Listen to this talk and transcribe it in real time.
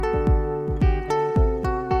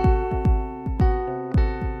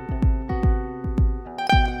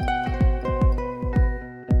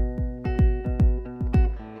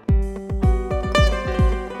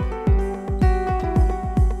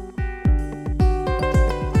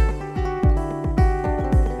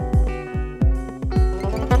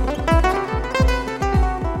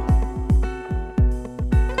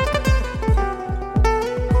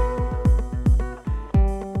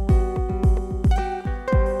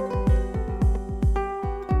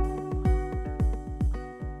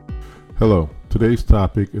Hello, today's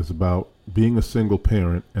topic is about being a single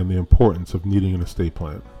parent and the importance of needing an estate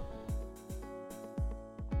plan.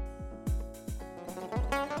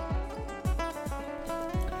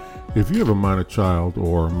 If you have a minor child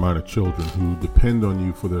or minor children who depend on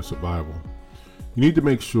you for their survival, you need to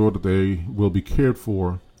make sure that they will be cared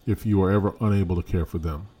for if you are ever unable to care for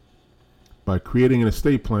them. By creating an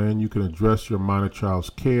estate plan, you can address your minor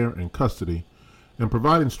child's care and custody and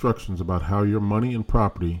provide instructions about how your money and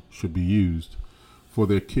property should be used for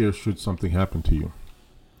their care should something happen to you.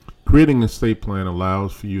 Creating an estate plan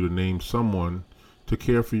allows for you to name someone to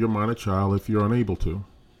care for your minor child if you're unable to.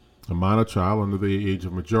 A minor child under the age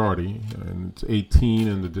of majority, and it's 18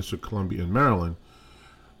 in the District of Columbia in Maryland,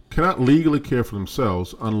 cannot legally care for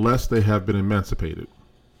themselves unless they have been emancipated.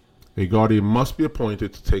 A guardian must be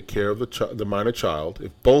appointed to take care of the minor child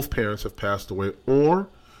if both parents have passed away or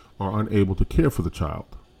are unable to care for the child.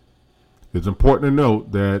 It's important to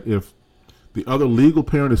note that if the other legal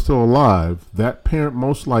parent is still alive, that parent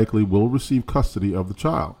most likely will receive custody of the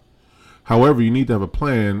child. However, you need to have a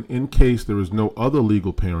plan in case there is no other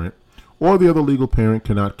legal parent or the other legal parent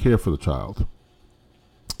cannot care for the child.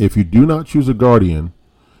 If you do not choose a guardian,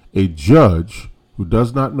 a judge who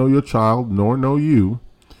does not know your child nor know you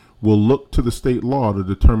will look to the state law to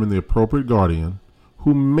determine the appropriate guardian,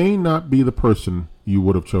 who may not be the person you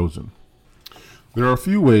would have chosen. There are a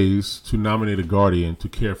few ways to nominate a guardian to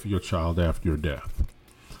care for your child after your death.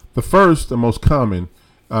 The first and most common,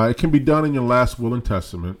 it can be done in your last will and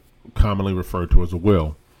testament, commonly referred to as a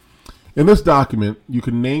will. In this document, you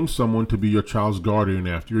can name someone to be your child's guardian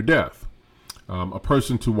after your death. A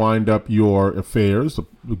person to wind up your affairs, the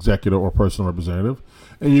executor or personal representative,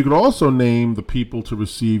 and you can also name the people to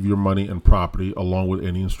receive your money and property along with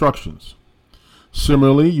any instructions.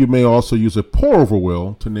 Similarly, you may also use a pour-over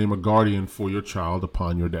will to name a guardian for your child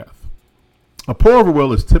upon your death. A pour-over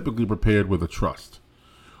will is typically prepared with a trust.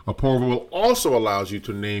 A pour-over will also allows you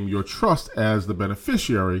to name your trust as the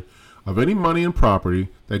beneficiary of any money and property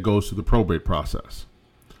that goes through the probate process.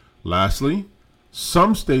 Lastly,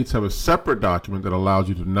 some states have a separate document that allows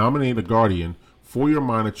you to nominate a guardian for your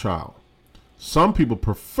minor child. Some people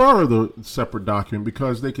prefer the separate document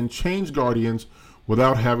because they can change guardians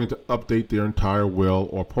without having to update their entire will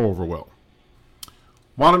or pour-over will.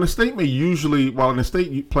 While an estate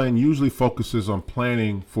plan usually focuses on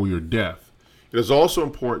planning for your death, it is also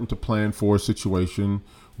important to plan for a situation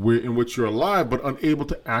in which you're alive but unable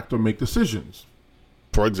to act or make decisions.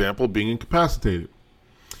 For example, being incapacitated,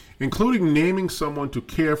 including naming someone to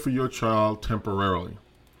care for your child temporarily.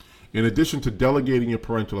 In addition to delegating your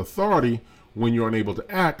parental authority when you're unable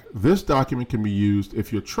to act, this document can be used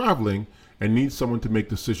if you're traveling and need someone to make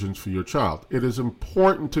decisions for your child. It is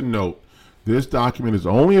important to note this document is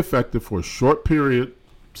only effective for a short period,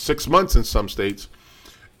 6 months in some states,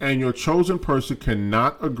 and your chosen person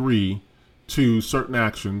cannot agree to certain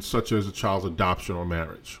actions such as a child's adoption or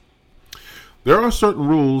marriage. There are certain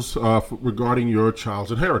rules regarding your child's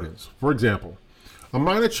inheritance. For example, a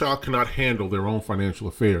minor child cannot handle their own financial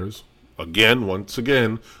affairs, once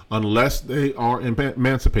again, unless they are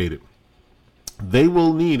emancipated. They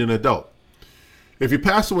will need an adult. If you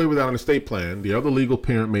pass away without an estate plan, the other legal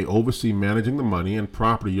parent may oversee managing the money and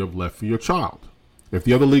property you have left for your child. If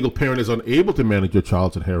the other legal parent is unable to manage your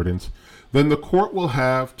child's inheritance, then the court will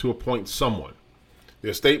have to appoint someone. The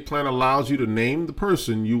estate plan allows you to name the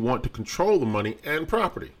person you want to control the money and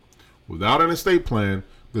property. Without an estate plan,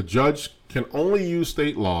 the judge can only use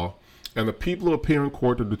state law and the people who appear in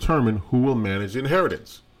court to determine who will manage the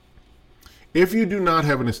inheritance. If you do not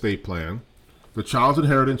have an estate plan, the child's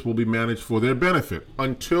inheritance will be managed for their benefit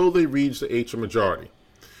until they reach the age of majority,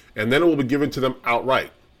 and then it will be given to them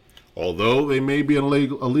outright. Although they may be a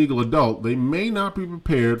legal adult, they may not be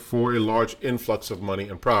prepared for a large influx of money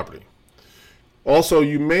and property. Also,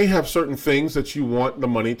 you may have certain things that you want the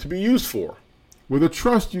money to be used for. With a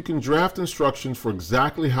trust, you can draft instructions for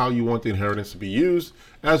exactly how you want the inheritance to be used,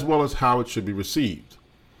 as well as how it should be received.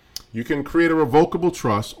 You can create a revocable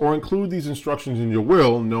trust or include these instructions in your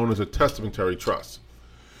will, known as a testamentary trust.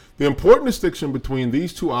 The important distinction between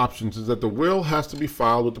these two options is that the will has to be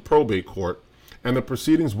filed with the probate court, and the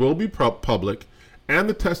proceedings will be public, and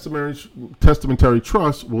the testamentary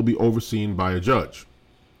trust will be overseen by a judge.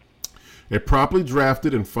 A properly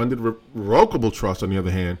drafted and funded revocable trust, on the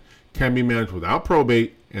other hand, can be managed without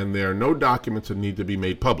probate, and there are no documents that need to be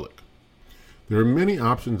made public. There are many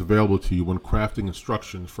options available to you when crafting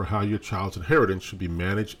instructions for how your child's inheritance should be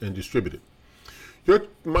managed and distributed. Your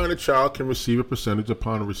minor child can receive a percentage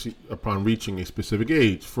upon reaching a specific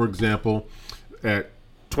age. For example, at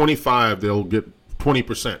 25, they'll get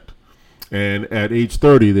 20%. And at age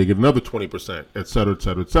 30, they get another 20%, et cetera, et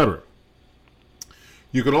cetera, et cetera.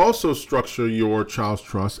 You can also structure your child's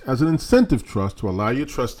trust as an incentive trust to allow your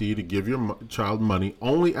trustee to give your child money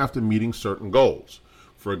only after meeting certain goals.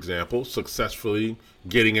 For example, successfully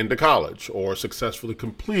getting into college, or successfully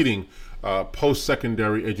completing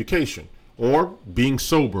post-secondary education, or being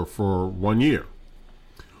sober for 1 year.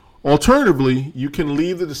 Alternatively, you can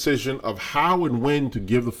leave the decision of how and when to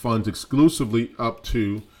give the funds exclusively up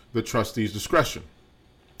to the trustee's discretion.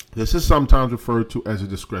 This is sometimes referred to as a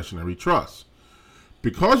discretionary trust.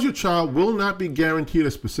 Because your child will not be guaranteed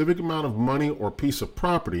a specific amount of money or piece of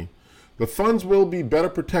property, the funds will be better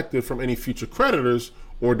protected from any future creditors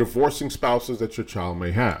or divorcing spouses that your child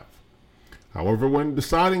may have. However, when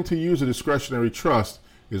deciding to use a discretionary trust,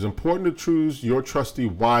 it is important to choose your trustee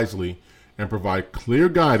wisely and provide clear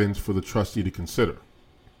guidance for the trustee to consider.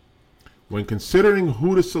 When considering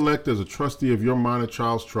who to select as a trustee of your minor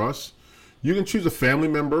child's trust, you can choose a family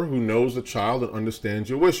member who knows the child and understands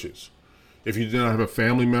your wishes. If you do not have a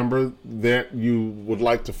family member that you would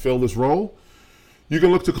like to fill this role, you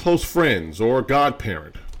can look to close friends or a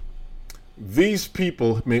godparent. These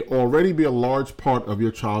people may already be a large part of your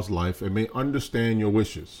child's life and may understand your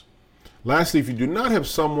wishes. Lastly, if you do not have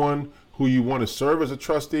someone who you want to serve as a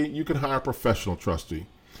trustee, you can hire a professional trustee.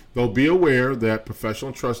 Though be aware that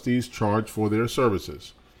professional trustees charge for their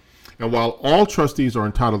services. And while all trustees are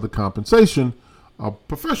entitled to compensation, a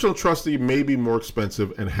professional trustee may be more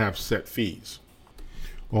expensive and have set fees.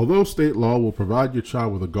 Although state law will provide your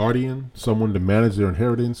child with a guardian, someone to manage their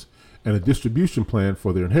inheritance, and a distribution plan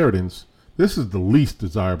for their inheritance, this is the least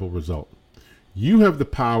desirable result. You have the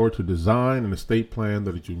power to design an estate plan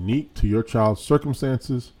that is unique to your child's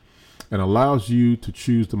circumstances and allows you to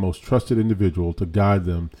choose the most trusted individual to guide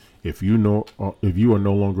them if you are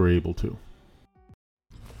no longer able to.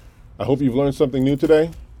 I hope you've learned something new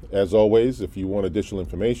today. As always, if you want additional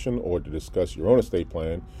information or to discuss your own estate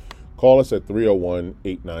plan, call us at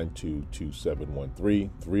 301-892-2713,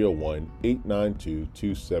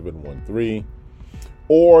 301-892-2713,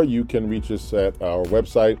 or you can reach us at our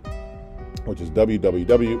website, which is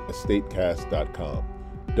www.estatecast.com,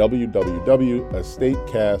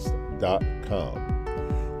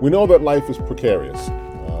 www.estatecast.com. We know that life is precarious.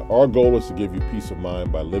 Our goal is to give you peace of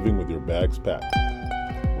mind by living with your bags packed.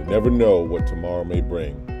 We never know what tomorrow may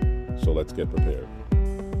bring, so let's get prepared.